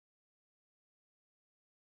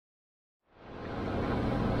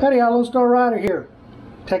Howdy, Lone Star Rider here.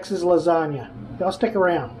 Texas Lasagna. Y'all stick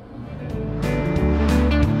around.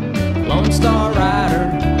 Lone Star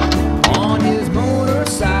Rider on his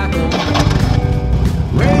motorcycle,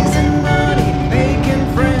 raising money, making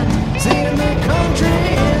friends, seeing the country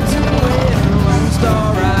into it. Lone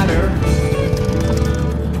Star Rider.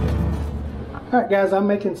 Alright guys, I'm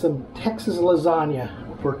making some Texas lasagna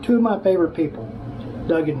for two of my favorite people,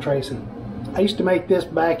 Doug and Tracy. I used to make this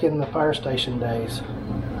back in the fire station days.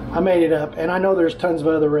 I made it up, and I know there's tons of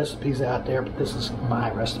other recipes out there, but this is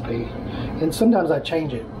my recipe. And sometimes I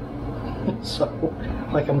change it. So,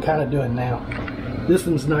 like I'm kind of doing now. This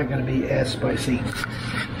one's not going to be as spicy.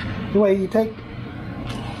 Anyway, you take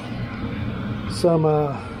some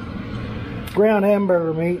ground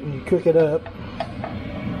hamburger meat and you cook it up.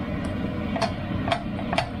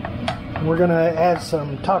 We're going to add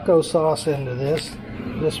some taco sauce into this.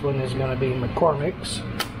 This one is going to be McCormick's.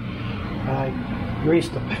 I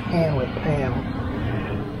greased the pan with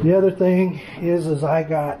Pam. The other thing is I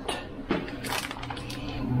got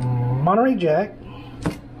Monterey Jack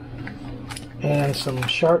and some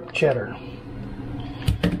sharp cheddar.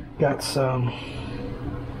 Got some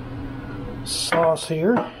sauce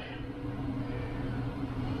here,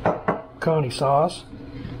 Picante Sauce.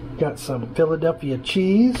 Got some Philadelphia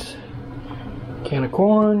cheese, can of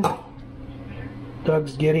corn.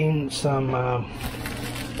 Doug's getting some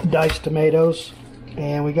diced tomatoes,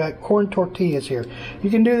 and we got corn tortillas here. You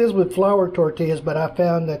can do this with flour tortillas, but I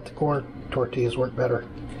found that the corn tortillas work better.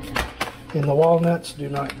 And the walnuts do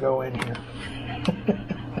not go in here.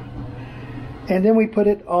 And then we put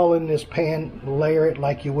it all in this pan, layer it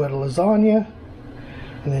like you would a lasagna,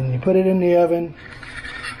 and then you put it in the oven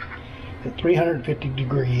at 350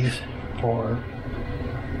 degrees for,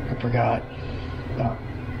 I forgot, about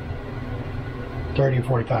 30 or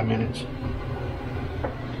 45 minutes.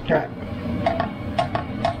 All right.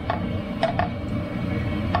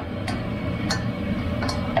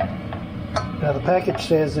 Now the package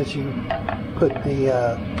says that you put the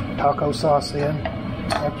taco sauce in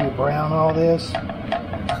after you brown all this.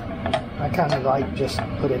 I kind of like just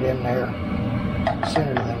put it in there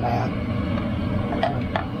sooner than that.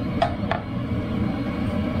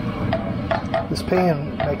 This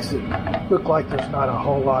pan makes it look like there's not a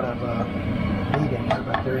whole lot of meat in here,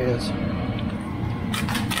 but there is.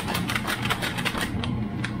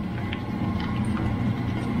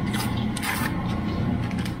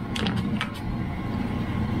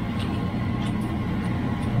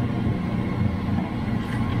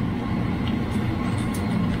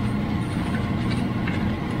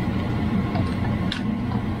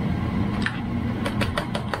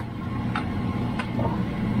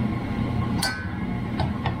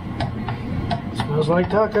 Smells like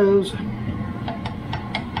tacos.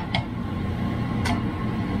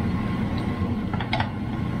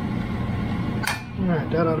 Alright,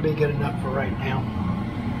 that ought to be good enough for right now.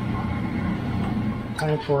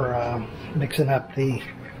 Time for mixing up the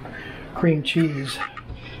cream cheese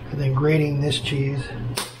and then grating this cheese.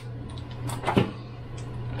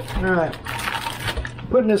 Alright,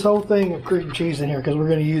 putting this whole thing of cream cheese in here because we're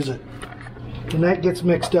going to use it. And that gets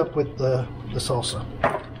mixed up with the salsa.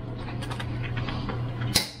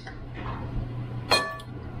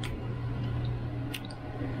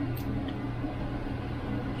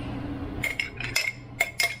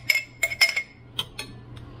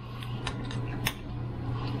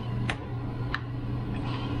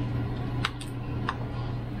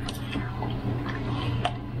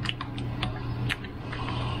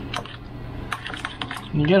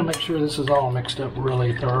 You gotta make sure this is all mixed up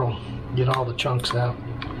really thorough. Get all the chunks out.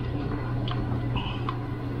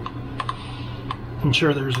 I'm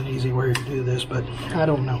sure there's an easy way to do this, but I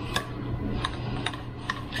don't know.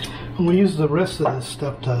 And we use the rest of this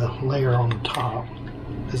stuff to layer on the top,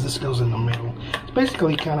 as this goes in the middle. It's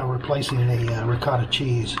basically kind of replacing the ricotta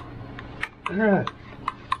cheese. Alright.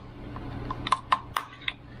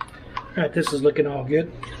 Alright, this is looking all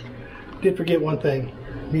good. Did forget one thing.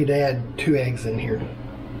 Need to add 2 eggs in here.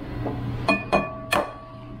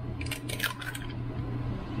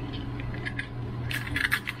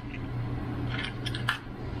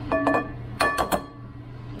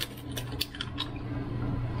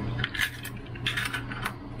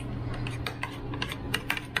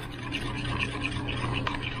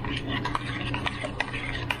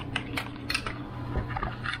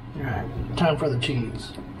 Alright, time for the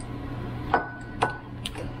cheese.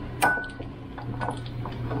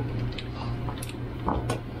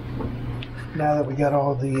 Now that we got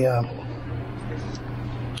all the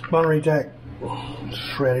Monterey Jack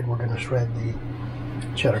shredded, we're going to shred the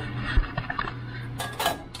cheddar.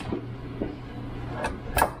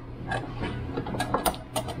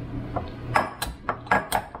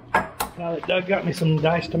 Alright, Doug got me some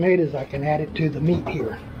diced tomatoes. I can add it to the meat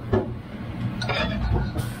here.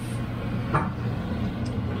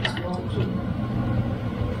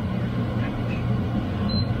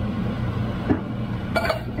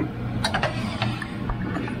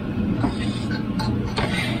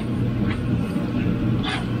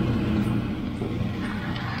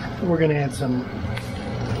 We're going to add some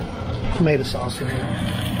tomato sauce in here.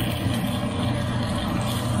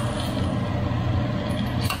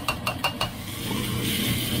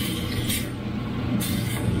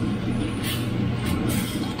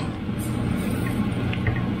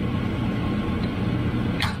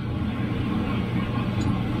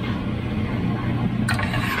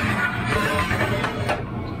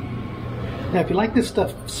 Now, if you like this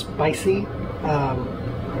stuff spicy,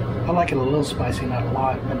 I like it a little spicy, not a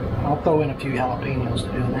lot, but I'll throw in a few jalapenos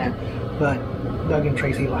to do that. But Doug and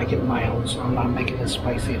Tracy like it mild, so I'm not making this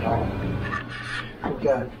spicy at all. We've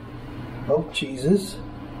got both cheeses.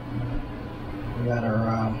 We got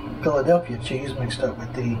our Philadelphia cheese mixed up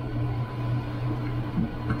with the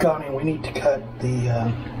picante. We need to cut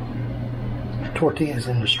the tortillas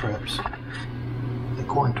into strips, the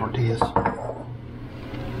corn tortillas.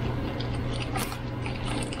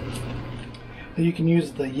 You can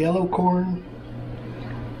use the yellow corn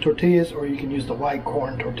tortillas, or you can use the white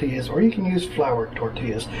corn tortillas, or you can use flour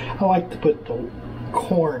tortillas. I like to put the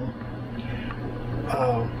corn,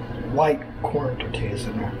 white corn tortillas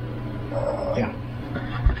in there. Yeah.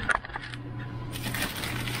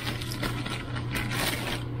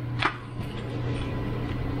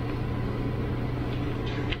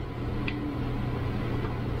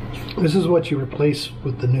 This is what you replace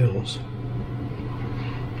with the noodles.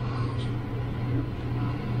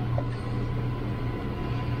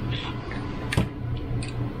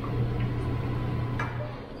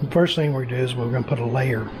 The first thing we're going to do is we're going to put a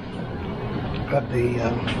layer of the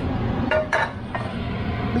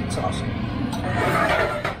meat sauce.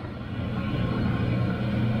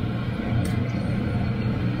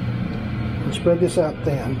 And spread this out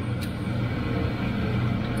thin.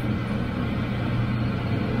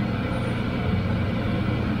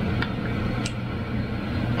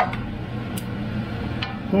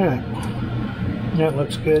 Alright, that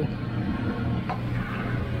looks good.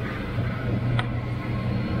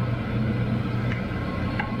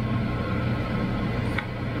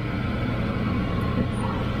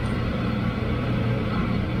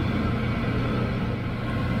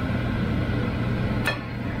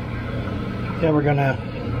 Then we're gonna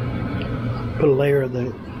put a layer of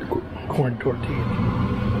the corn tortilla,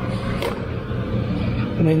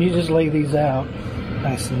 and then you just lay these out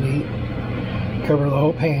nice and neat. Cover the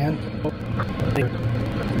whole pan.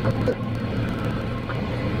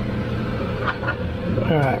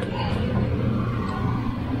 All right.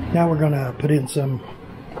 Now we're gonna put in some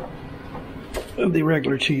of the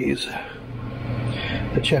regular cheese,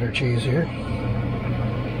 the cheddar cheese here.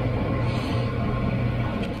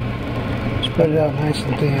 Spread it out nice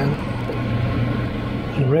and thin,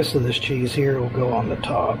 and the rest of this cheese here will go on the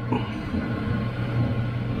top.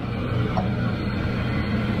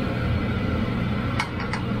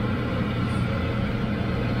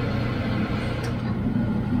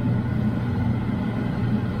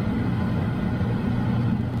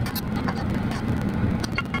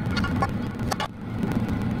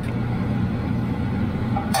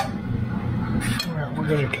 Alright, we're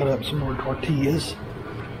going to cut up some more tortillas.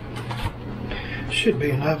 Should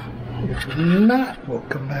be enough. If not, we'll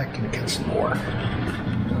come back and get some more.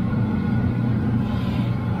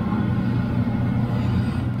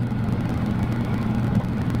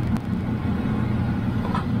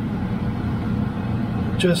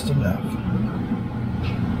 Just enough.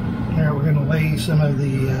 Now we're going to lay some of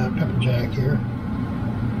the pepper jack here.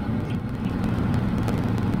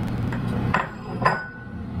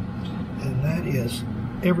 And that is,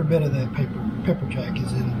 every bit of that pepper jack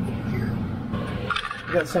is in here.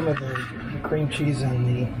 We got some of the cream cheese and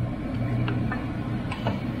the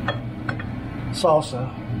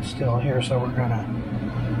salsa still here, so we're gonna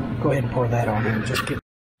go ahead and pour that on and just get.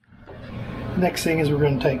 Next thing is we're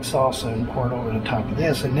gonna take salsa and pour it over the top of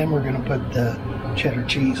this, and then we're gonna put the cheddar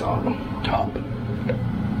cheese on top.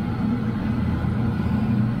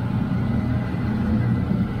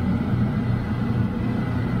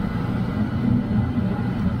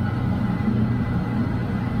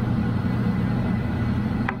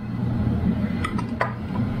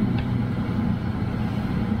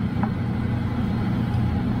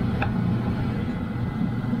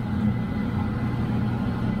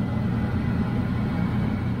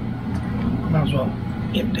 Might as well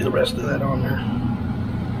empty the rest of that on there.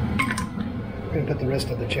 We're going to put the rest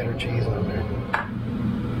of the cheddar cheese on there.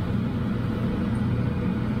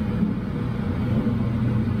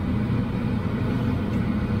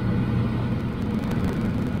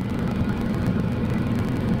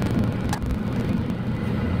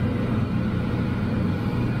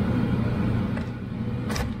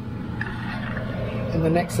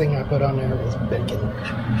 next thing I put on there is bacon.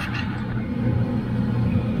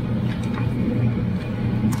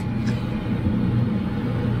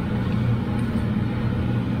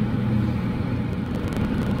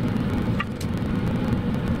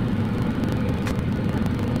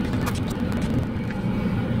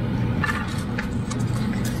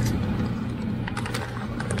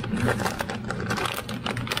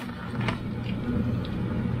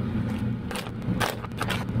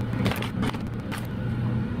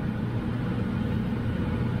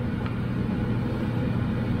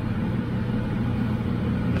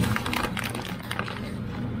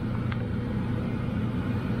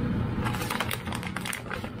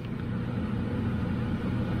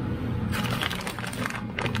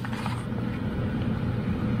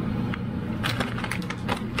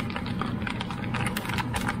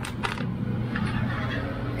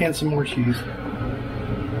 And some more cheese.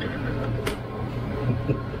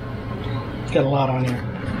 It's got a lot on here.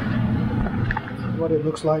 This is what it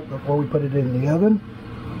looks like before we put it in the oven.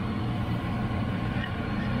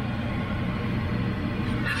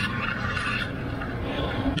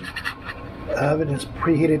 The oven is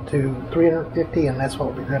preheated to 350, and that's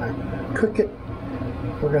what we're going to cook it.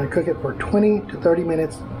 We're going to cook it for 20 to 30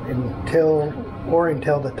 minutes until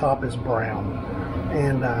the top is brown.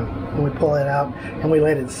 And when we pull it out, and we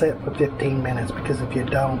let it sit for 15 minutes, because if you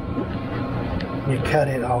don't, you cut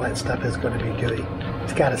it, all that stuff is going to be gooey.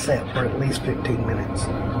 It's got to set for at least 15 minutes.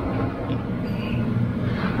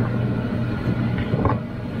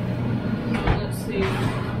 Let's see.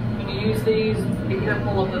 When you use these, be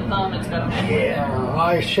careful of the thumb. It's got a Yeah,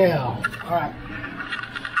 I shall. All right.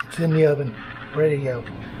 It's in the oven, ready to go.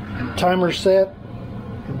 Timer's set,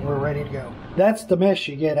 and we're ready to go. That's the mess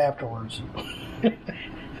you get afterwards.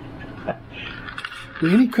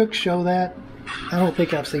 Do any cooks show that? I don't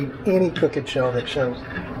think I've seen any cooking show that shows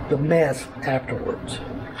the mess afterwards.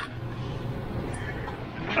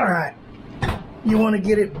 Alright, you want to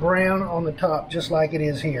get it brown on the top just like it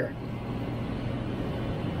is here.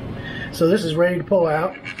 So this is ready to pull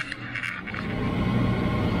out.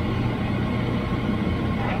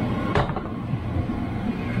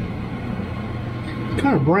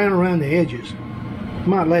 Kind of brown around the edges.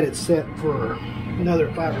 Might let it set for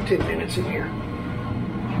another 5 or 10 minutes in here.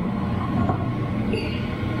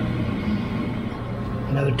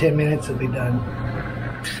 Another 10 minutes will be done.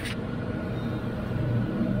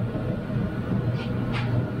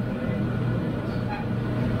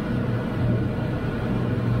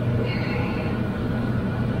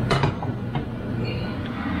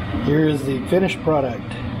 Here is the finished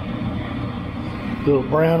product. A little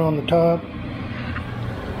brown on the top.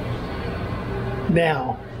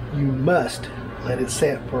 Now, you must let it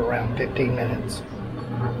set for around 15 minutes.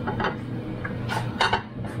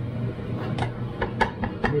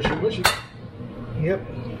 Wishy wishy. Yep.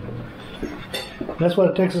 That's what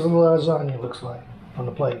a Texas lasagna looks like on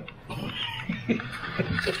the plate.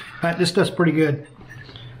 Alright, this stuff's pretty good.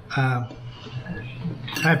 I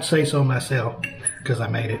have to say so myself because I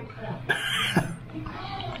made it.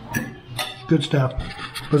 Good stuff.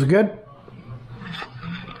 Was it good?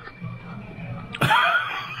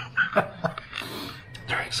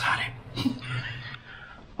 They're excited.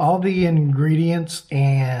 All the ingredients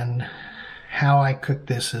and how I cook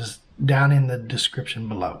this is down in the description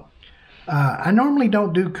below. I normally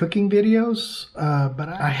don't do cooking videos, but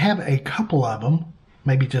I have a couple of them,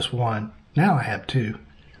 maybe just one. Now I have two.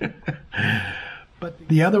 But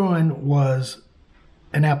the other one was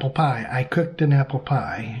an apple pie. I cooked an apple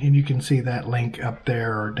pie, and you can see that link up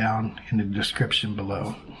there or down in the description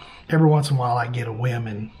below. Every once in a while I get a whim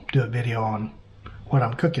and do a video on what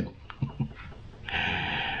I'm cooking.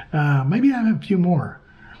 Maybe I have a few more.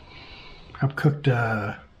 I've cooked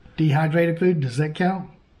dehydrated food. Does that count?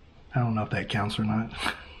 I don't know if that counts or not.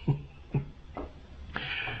 If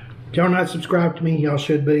y'all not subscribed to me, y'all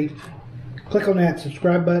should be. Click on that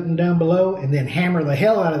subscribe button down below and then hammer the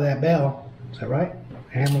hell out of that bell. Is that right?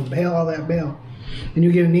 Hammer the hell out of that bell. And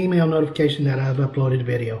you'll get an email notification that I've uploaded a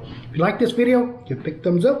video. If you like this video, give a big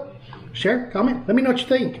thumbs up, share, comment, let me know what you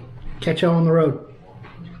think. Catch y'all on the road.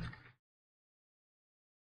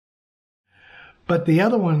 But the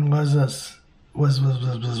other one was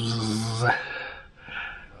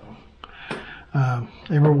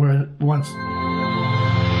everywhere once.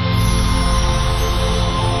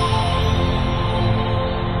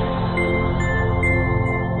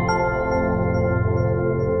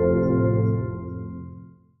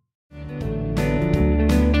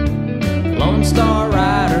 Lone Star